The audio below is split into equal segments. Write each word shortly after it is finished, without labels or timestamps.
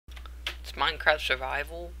It's Minecraft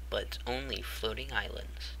Survival, but it's only floating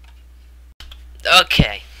islands.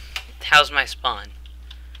 Okay, how's my spawn?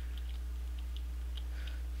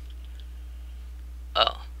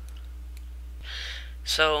 Oh.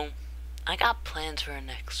 So, I got plans for our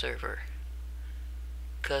next server.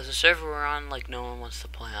 Because the server we're on, like, no one wants to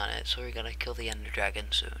play on it, so we're gonna kill the Ender Dragon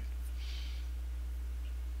soon.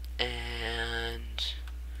 And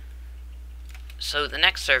so the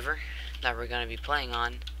next server that we're gonna be playing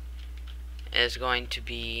on is going to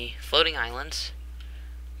be floating islands,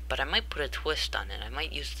 but I might put a twist on it. I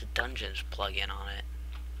might use the dungeons plugin on it,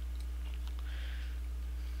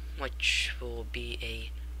 which will be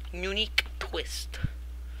a unique twist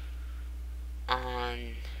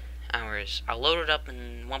on ours. I'll load it up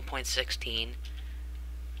in 1.16.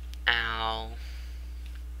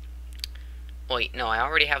 Wait, no, I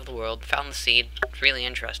already have the world. Found the seed. It's really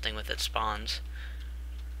interesting with its spawns.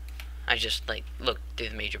 I just, like, looked through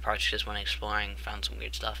the major parts just when exploring, found some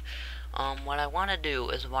weird stuff. What I want to do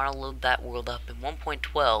is I want to load that world up in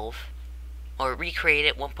 1.12, or recreate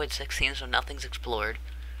it 1.16 so nothing's explored.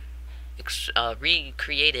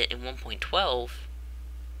 Recreate it in 1.12,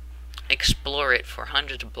 explore it for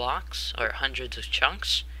hundreds of blocks, or hundreds of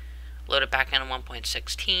chunks, load it back into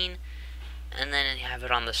 1.16, and then have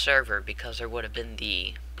it on the server, because there would have been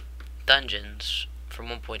the dungeons from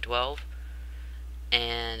 1.12,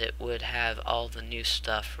 and it would have all the new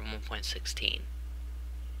stuff from 1.16.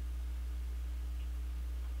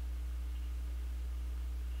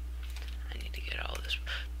 I need to get all this.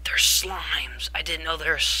 There's slimes! I didn't know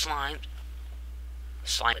there were slimes.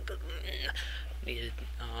 Slime. Needed,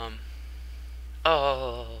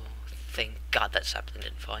 oh, thank God that sapling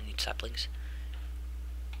didn't fall. I need saplings.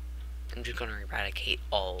 I'm just gonna eradicate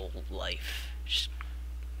all life.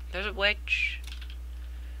 There's a witch.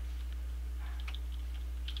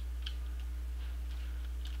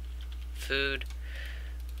 Food.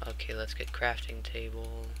 Okay, let's get crafting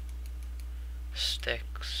table.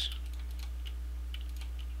 Sticks.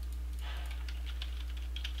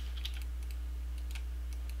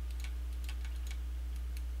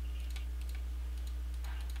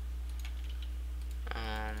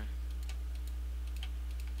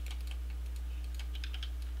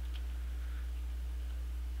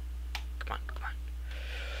 Come on.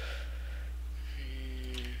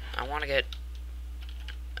 I want to get,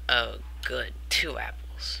 oh good, 2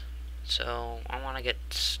 apples. So I want to get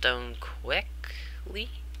stone quickly.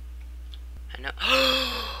 I know.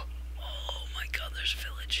 Oh my God, there's a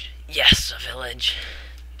village. Yes, a village.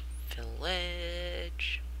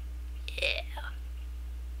 Village. Yeah.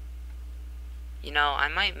 You know, I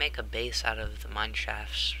might make a base out of the mine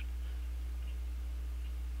shafts.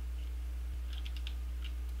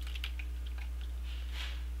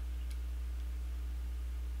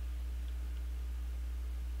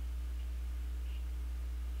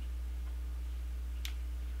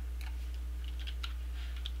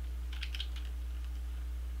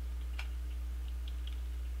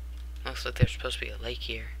 Looks like there's supposed to be a lake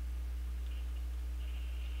here.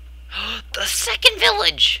 The second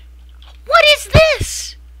village! What is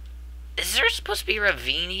this? Is there supposed to be a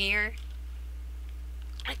ravine here?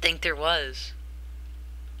 I think there was.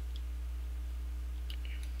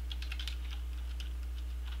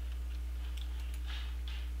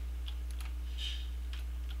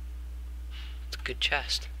 It's a good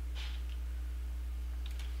chest.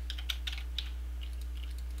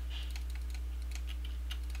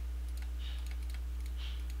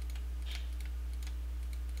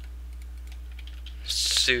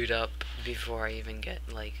 Suit up before I even get,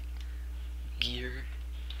 like, gear.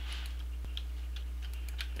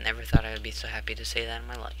 Never thought I would be so happy to say that in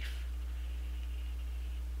my life.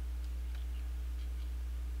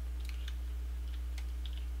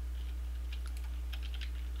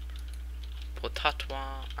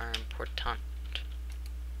 Potatoes are important.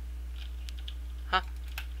 Huh?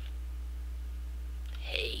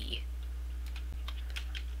 Hey.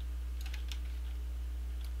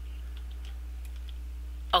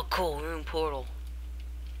 Oh, cool, room portal.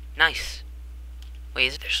 Nice.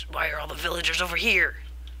 Wait, why are all the villagers over here?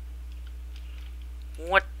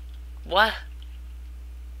 What? What?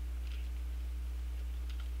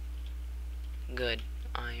 Good.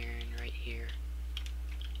 Iron right here.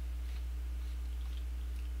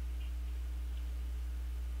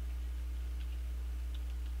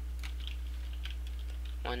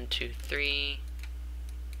 One, two, three.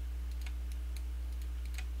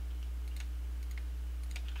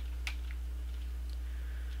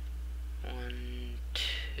 One,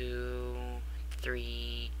 two,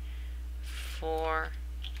 three, 4.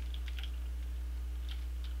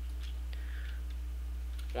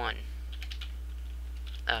 1.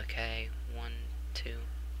 Okay, 1, 2,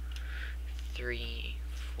 3,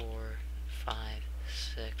 4, 5,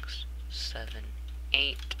 6, 7,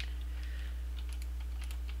 8.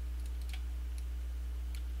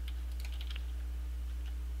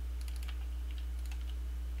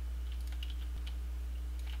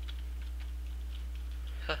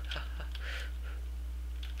 Oh,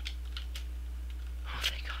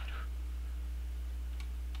 thank God.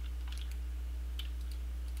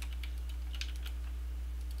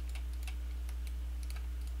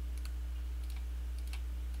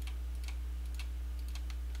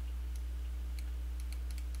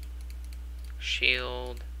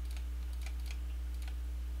 Shield.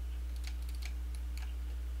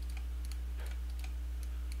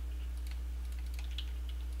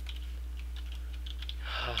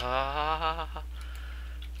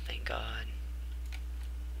 Thank God.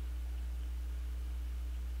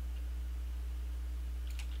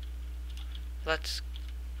 Let's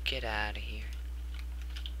get out of here.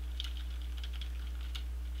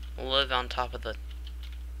 We'll live on top of the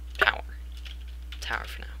tower. Tower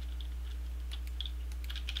for now.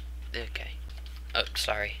 Okay. Oh,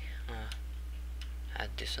 sorry. I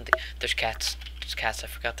had to do something. There's cats. There's cats. I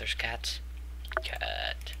forgot there's cats.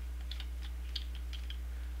 Cat.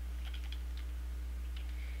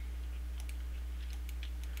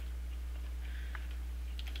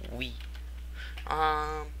 We.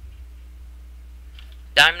 I'm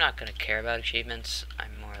not gonna care about achievements.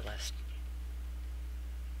 I'm more or less.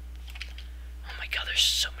 Oh my God! There's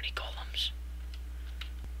so many golems.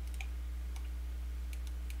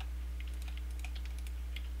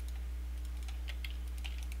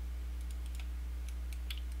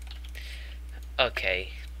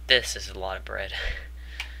 Okay, this is a lot of bread.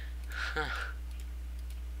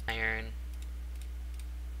 Iron.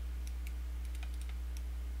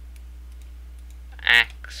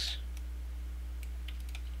 Axe.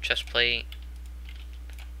 Chest plate.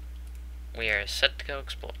 We are set to go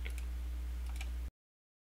exploring.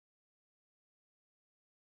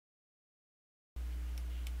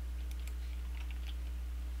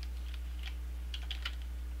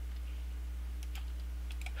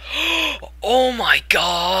 Oh my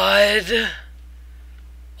God!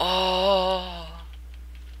 Oh.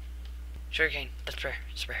 Sugarcane. That's rare.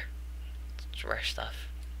 It's rare. It's rare stuff.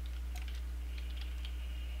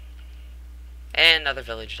 And another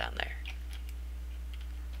village down there.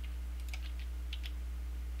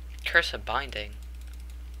 Curse of Binding.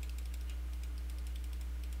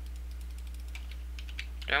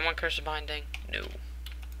 Do I want Curse of Binding? No.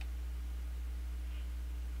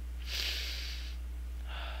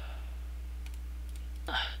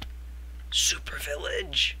 Super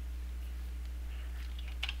Village.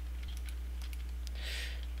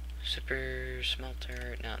 Super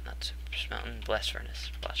Smelter. No, not Super Smelter. Blast Furnace.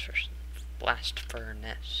 Blast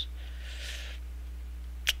Furnace.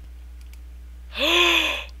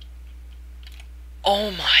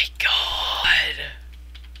 Oh my God.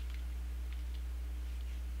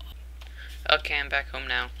 Okay, I'm back home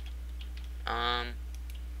now.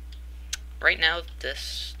 Right now,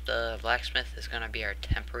 the blacksmith is gonna be our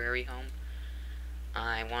temporary home.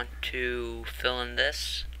 I want to fill in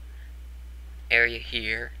this area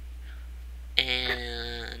here,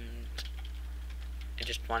 and I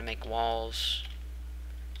just want to make walls,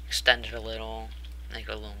 extend it a little, make it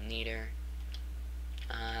a little neater.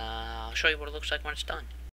 I'll show you what it looks like when it's done.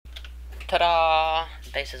 Ta-da!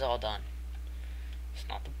 The base is all done. It's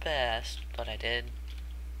not the best, but I did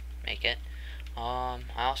make it. I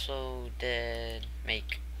also did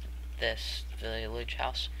make this village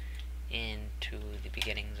house into the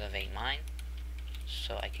beginnings of a mine,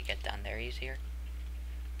 so I could get down there easier.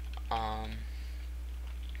 And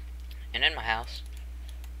in my house,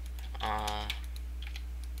 I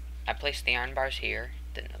placed the iron bars here.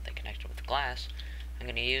 Didn't know they connected with the glass. I'm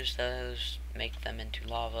gonna use those, make them into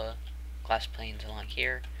lava, glass planes along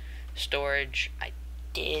here. Storage, I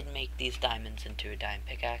did make these diamonds into a diamond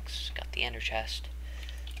pickaxe. Got the ender chest.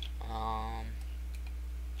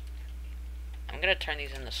 I'm gonna turn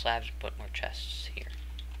these into slabs and put more chests here.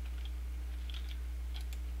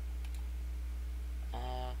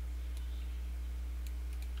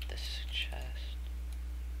 This chest.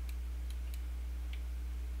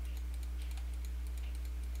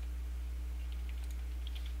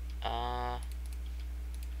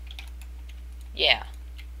 Yeah.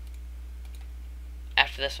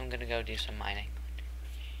 After this, I'm gonna go do some mining.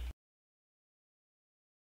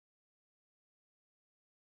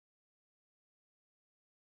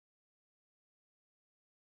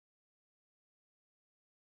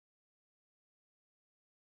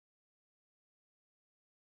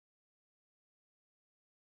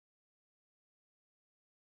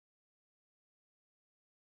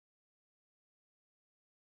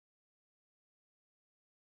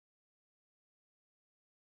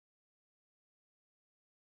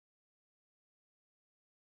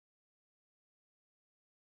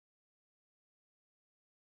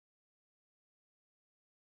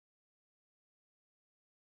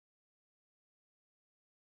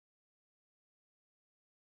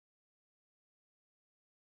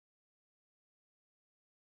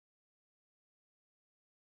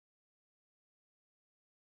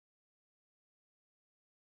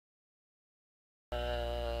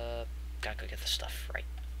 Gotta go get the stuff right.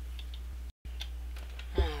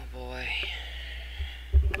 Oh boy.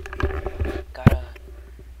 Gotta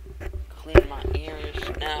clean my ears.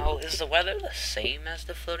 Now, is the weather the same as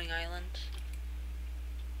the floating islands?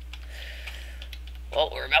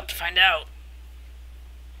 Well, we're about to find out.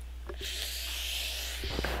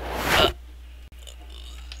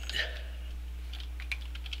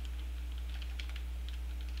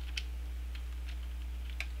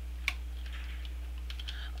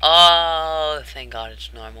 Oh, thank God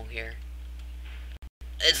it's normal here.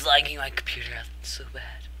 It's lagging my computer out so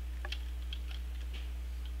bad.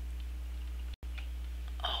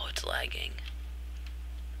 Oh, it's lagging.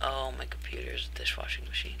 Oh, my computer's a dishwashing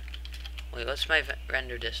machine. Wait, what's my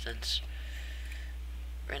render distance?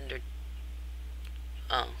 Render...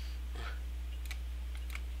 Oh.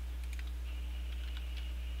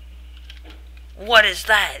 What is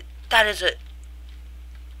that? That is a...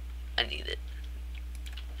 I need it.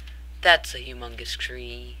 That's a humongous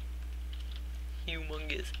tree.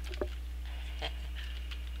 Humongous.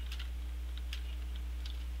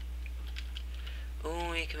 Oh,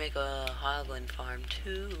 we can make a hoglin farm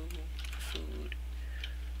too. For food.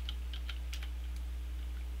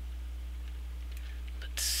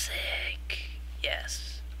 But sick.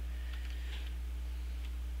 Yes.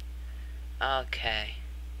 Okay.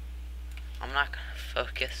 I'm not gonna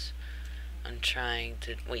focus on trying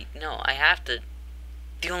to... Wait, no, I have to...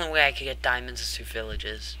 The only way I can get diamonds is through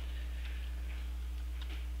villages.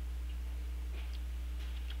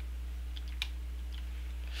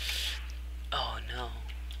 Oh no.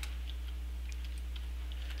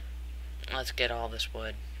 Let's get all this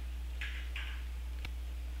wood.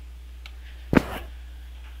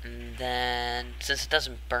 And then, since it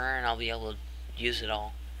doesn't burn, I'll be able to use it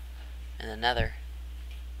all in the nether.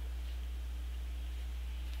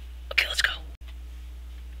 Okay, let's go.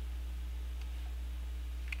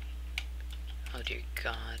 Oh dear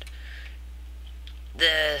God.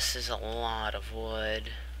 This is a lot of wood.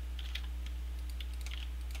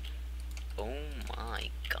 Oh my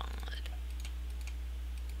God.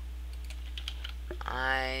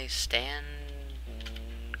 I stand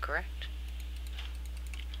correct.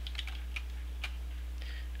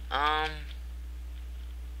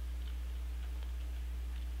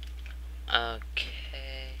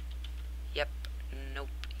 Okay. Yep. Nope.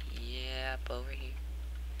 Yep. Over here.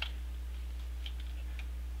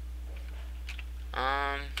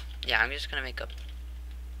 Yeah, I'm just gonna make a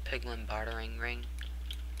piglin bartering ring.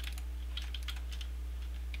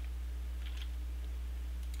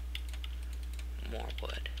 More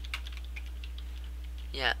wood.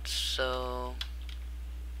 Yeah, so...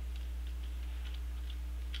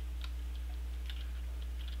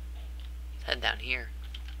 Let's head down here.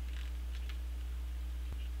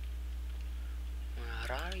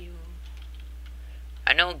 Where are you?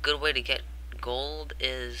 I know a good way to get gold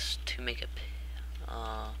is to make a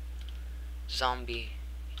zombie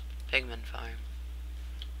pigman farm.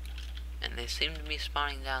 And they seem to be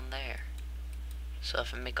spawning down there. So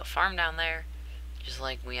if I make a farm down there, just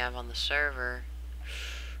like we have on the server,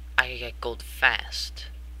 I can get gold fast.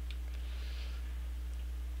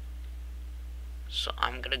 So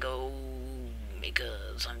I'm gonna go make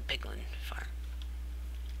a zombie piglin farm.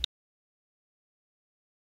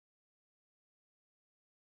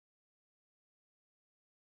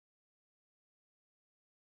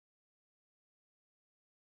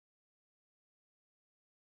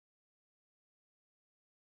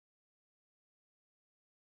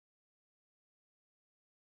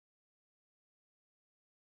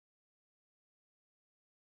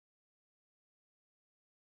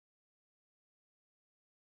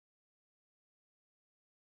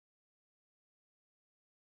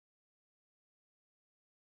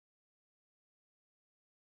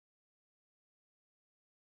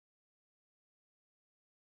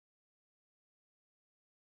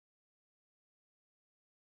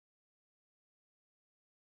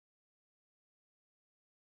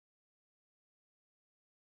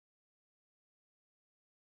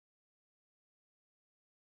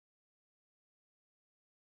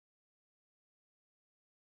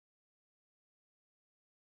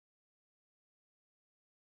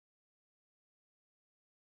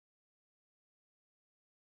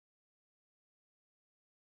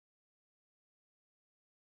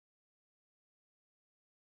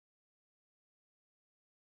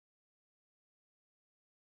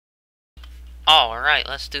 Alright,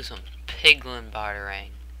 let's do some piglin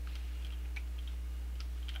bartering.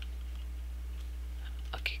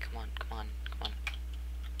 Okay, come on, come on, come on.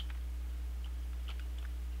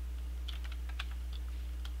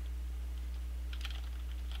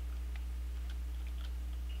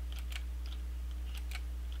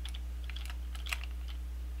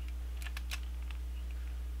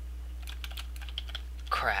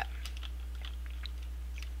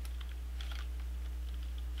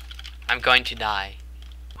 I'm going to die.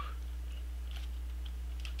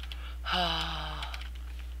 I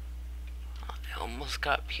almost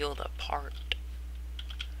got peeled apart.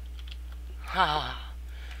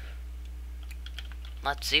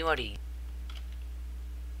 Let's see what he...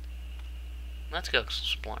 Let's go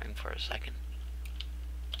exploring for a second.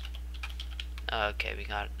 Okay, we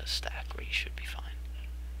got a stack where you should be fine.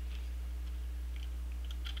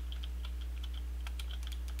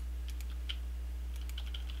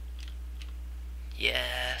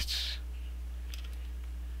 Yes.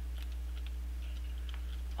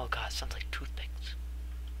 Oh god, sounds like toothpicks.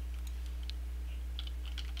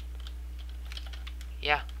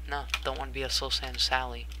 Yeah, no, don't want to be a Soul Sand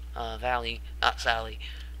Sally. Valley, not Sally.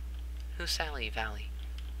 Who's Sally Valley?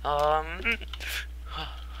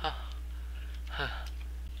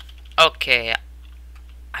 Okay,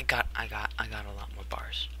 I got a lot more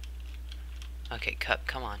bars. Okay,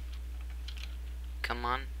 come on. Come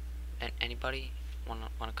on. Anybody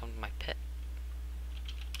wanna come to my pit?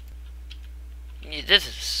 Yeah, this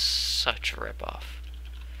is such a ripoff.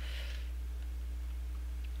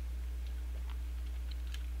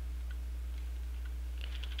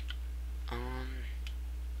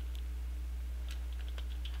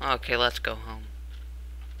 Okay, let's go home.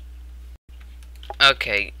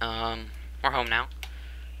 Okay, we're home now.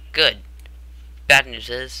 Good. Bad news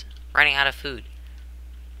is, running out of food.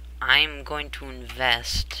 I'm going to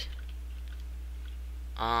invest,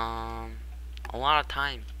 a lot of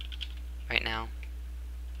time right now.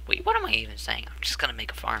 Wait, what am I even saying? I'm just gonna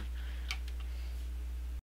make a farm.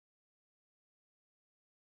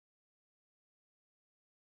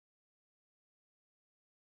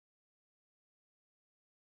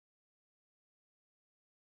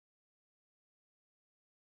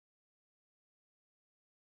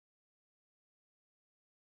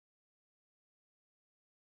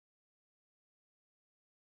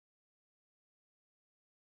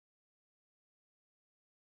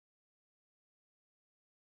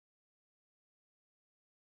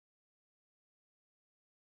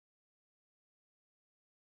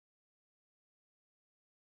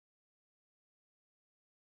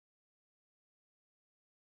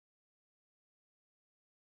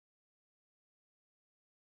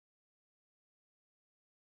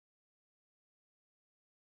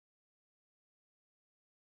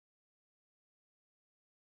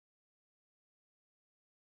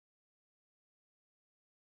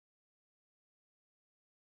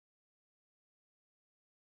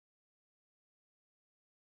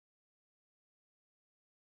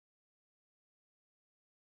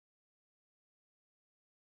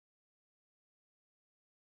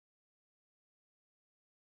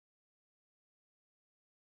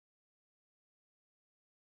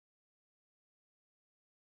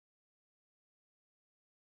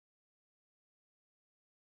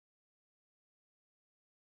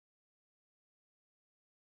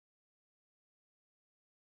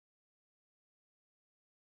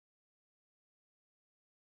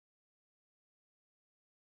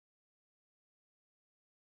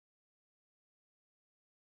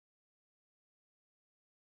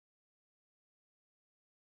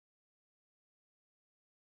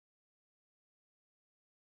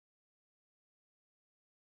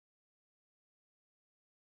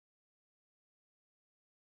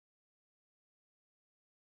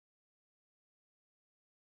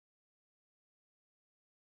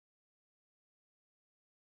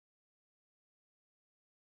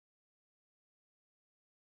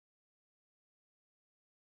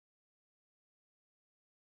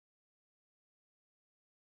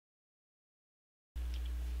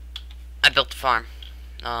 I built the farm.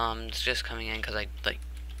 It's just coming in because I,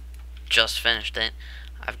 just finished it.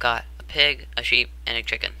 I've got a pig, a sheep, and a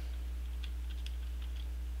chicken.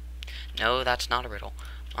 No, that's not a riddle.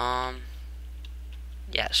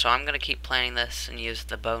 Yeah, so I'm gonna keep planning this and use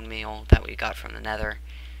the bone meal that we got from the nether,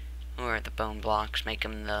 or the bone blocks, make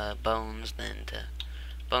them the bones, then to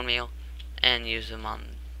bone meal, and use them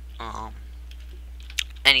on,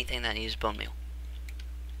 anything that needs bone meal.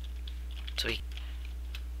 So we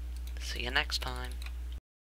see you next time.